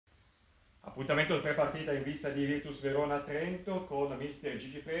Appuntamento pre-partita in vista di Virtus Verona-Trento con mister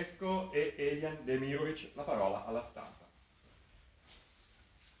Gigi Fresco e Elian Demirovic. La parola alla stampa.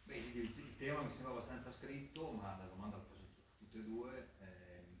 Beh, il tema mi sembra abbastanza scritto, ma la domanda l'ho fatta tutte e due.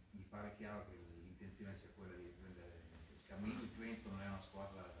 Mi pare chiaro che l'intenzione sia quella di prendere il cammino. Il Trento non è una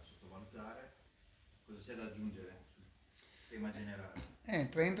squadra da sottovalutare. Cosa c'è da aggiungere sul tema generale?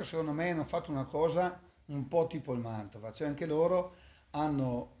 Trento secondo me hanno fatto una cosa un po' tipo il Mantova, cioè anche loro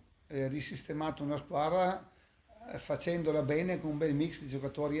hanno risistemato una squadra facendola bene con un bel mix di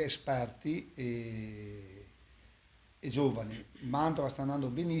giocatori esperti e giovani. Il Mantova sta andando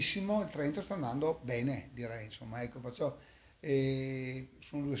benissimo, il Trento sta andando bene, direi, insomma, ecco, perciò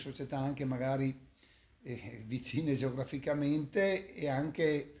sono due società anche magari vicine geograficamente e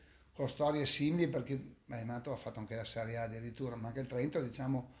anche con storie simili perché il Mantova ha fatto anche la Serie A addirittura, ma anche il Trento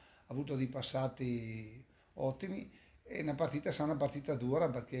diciamo ha avuto dei passati ottimi e una partita sarà una partita dura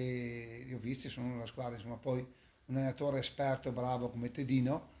perché li ho visti, sono una squadra, insomma, poi un allenatore esperto, bravo come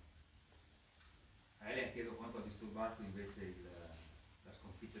Tedino. A Elian chiedo quanto ha disturbato invece la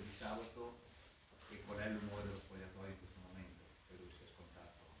sconfitta di sabato e qual è l'umore dello spogliatoio in questo momento, credo sia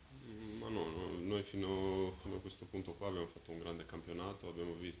scontato. Ma no, noi fino a questo punto qua abbiamo fatto un grande campionato,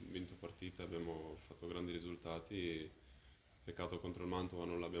 abbiamo vinto partite, abbiamo fatto grandi risultati. Peccato contro il Mantova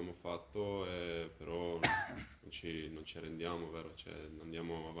non l'abbiamo fatto, però non ci arrendiamo, vero? Cioè,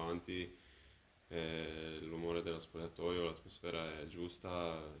 andiamo avanti, l'umore dello spogliatoio, l'atmosfera è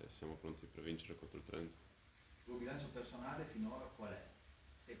giusta e siamo pronti per vincere contro il Trento. Il tuo bilancio personale finora qual è?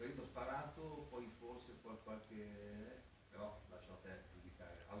 Sei partito sparato, poi forse qualche... però lascio a te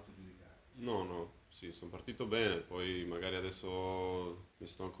giudicare, autogiudicare. No, sì, sono partito bene, poi magari adesso mi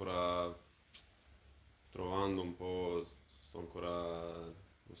sto ancora trovando un po', sto ancora,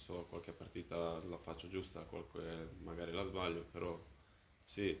 non so, qualche partita la faccio giusta, qualche magari la sbaglio, però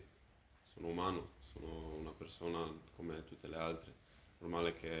sì, sono umano, sono una persona come tutte le altre,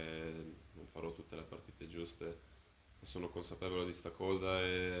 normale che non farò tutte le partite giuste e sono consapevole di sta cosa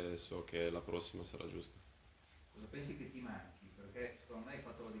e so che la prossima sarà giusta. Cosa pensi che ti manchi? Perché secondo me hai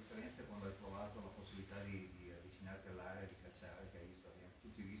fatto la differenza quando hai trovato la possibilità di avvicinarti all'area, di calciare, che hai visto, abbiamo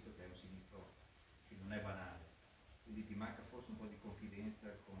tutti visto che hai un sinistro che non è banale. Quindi ti manca forse un po' di confidenza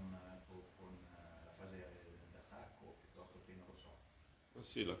con la fase d'attacco, piuttosto che non lo so. Ma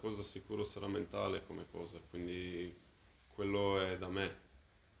sì, la cosa sicuro sarà mentale come cosa, quindi quello è da me,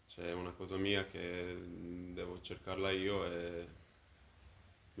 cioè è una cosa mia che devo cercarla io e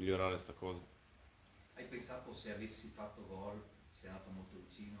migliorare sta cosa. Hai pensato se avessi fatto gol, sei andato molto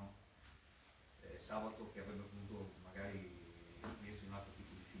vicino, sabato che avrebbe potuto magari dirsi un altro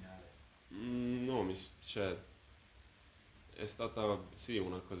tipo di finale? No, cioè, è stata sì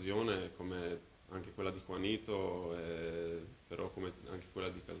un'occasione come anche quella di Juanito, però come anche quella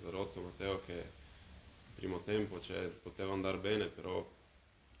di Casarotto, Matteo, che il primo tempo cioè, poteva andare bene, però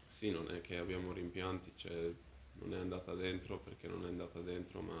sì, non è che abbiamo rimpianti, cioè, non è andata dentro perché non è andata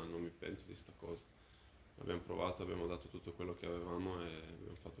dentro, ma non mi pento di sta cosa. Abbiamo provato, abbiamo dato tutto quello che avevamo e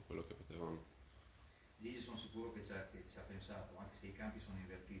abbiamo fatto quello che potevamo. Gigi sono sicuro che ci ha pensato, anche se i campi sono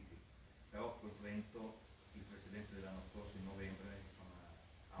invertiti, però col Trento, il precedente dell'anno scorso in novembre, insomma,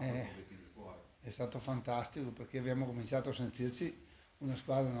 ha un po' Eh, obiettivi di cuore. è stato fantastico perché abbiamo cominciato a sentirci una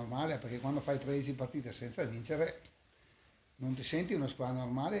squadra normale perché quando fai 13 partite senza vincere non ti senti una squadra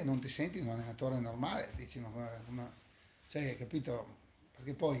normale e non ti senti un allenatore normale, dici cioè, capito?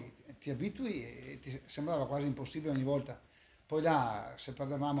 Perché poi ti abitui e ti sembrava quasi impossibile ogni volta. Poi là, se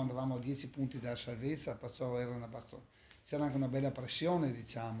perdevamo, andavamo a 10 punti dalla salvezza, perciò c'era anche una bella pressione,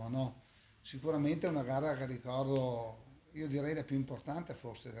 diciamo, no? Sicuramente è una gara che ricordo, io direi la più importante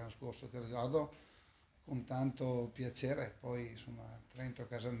forse dell'anno scorso, che ricordo con tanto piacere. Poi, insomma, Trento a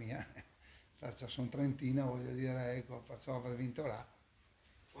casa mia, sono trentina, voglio dire, ecco, perciò aver vinto là.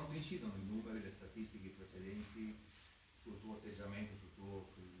 Quanto incidono i numeri, le statistiche precedenti sul tuo atteggiamento,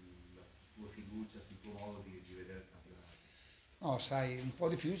 sulla tua fiducia, sul tuo modo di vedere il campionato? No, sai, un po'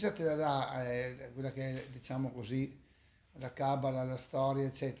 di fiducia te la dà quella che è, diciamo così, la cabala, la storia,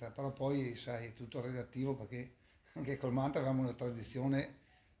 eccetera, però poi, sai, è tutto relativo perché anche col Manta avevamo una tradizione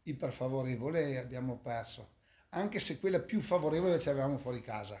iperfavorevole e abbiamo perso, anche se quella più favorevole ce l'avevamo fuori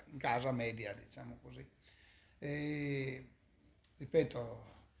casa, in casa media, diciamo così. E, ripeto,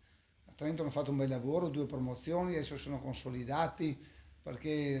 a Trento hanno fatto un bel lavoro, due promozioni, adesso sono consolidati perché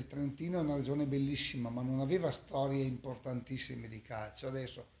il Trentino è una regione bellissima, ma non aveva storie importantissime di calcio.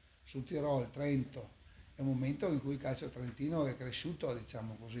 Adesso sul Tirolo, il Trento, è un momento in cui il calcio trentino è cresciuto,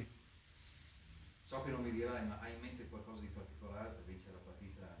 diciamo così. So che non mi dirai, ma hai in mente qualcosa di particolare per vincere la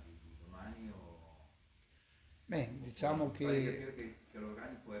partita di domani? Beh, O diciamo mi pare di che capire che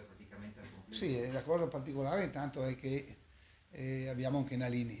l'organico è praticamente al Sì, la cosa particolare intanto è che abbiamo anche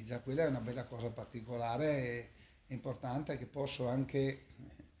Nalini, già quella è una bella cosa particolare e importante che posso anche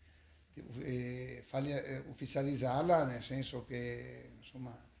ufficializzarla, nel senso che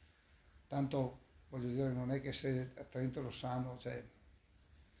insomma, tanto voglio dire, non è che se a Trento lo sanno, cioè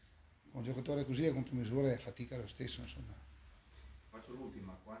con un giocatore così a contromisure fatica lo stesso, insomma. Faccio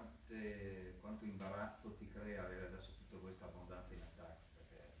l'ultima, quanto imbarazzo ti crea avere adesso tutta questa abbondanza in attacco?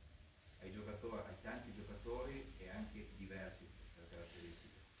 Perché hai tanti giocatori e anche diversi per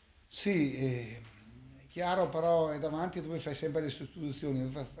caratteristiche. Sì, è chiaro, però è davanti dove fai sempre le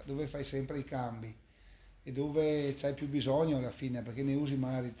sostituzioni, dove fai sempre i cambi e dove c'hai più bisogno alla fine, perché ne usi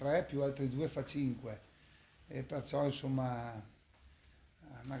magari 3 più altri 2 fa 5 e perciò insomma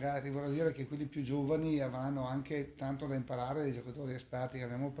magari vorrei dire che quelli più giovani avranno anche tanto da imparare dai giocatori esperti che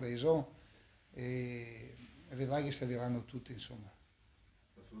abbiamo preso e vedrai che serviranno tutti, insomma.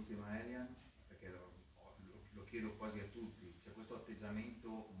 Faccio l'ultima Elian, perché lo chiedo quasi a tutti, c'è questo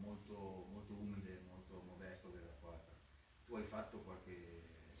atteggiamento molto, molto umile, molto modesto della squadra. Tu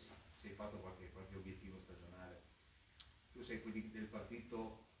qualche obiettivo stagionale? Tu sei quelli del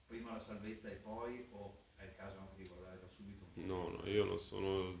partito prima la salvezza e poi, o è il caso anche di guardare da subito un po'? No, io non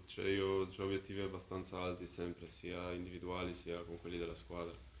sono, cioè io ho obiettivi abbastanza alti sempre, sia individuali sia con quelli della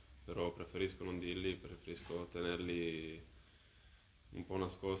squadra, però preferisco non dirli, preferisco tenerli un po'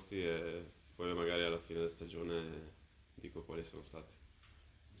 nascosti e poi magari alla fine della stagione dico quali sono stati.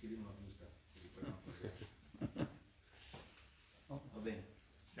 Chiedi una busta, così poi non parliamo. Va bene.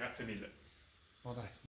 Grazie mille. Oh, dai.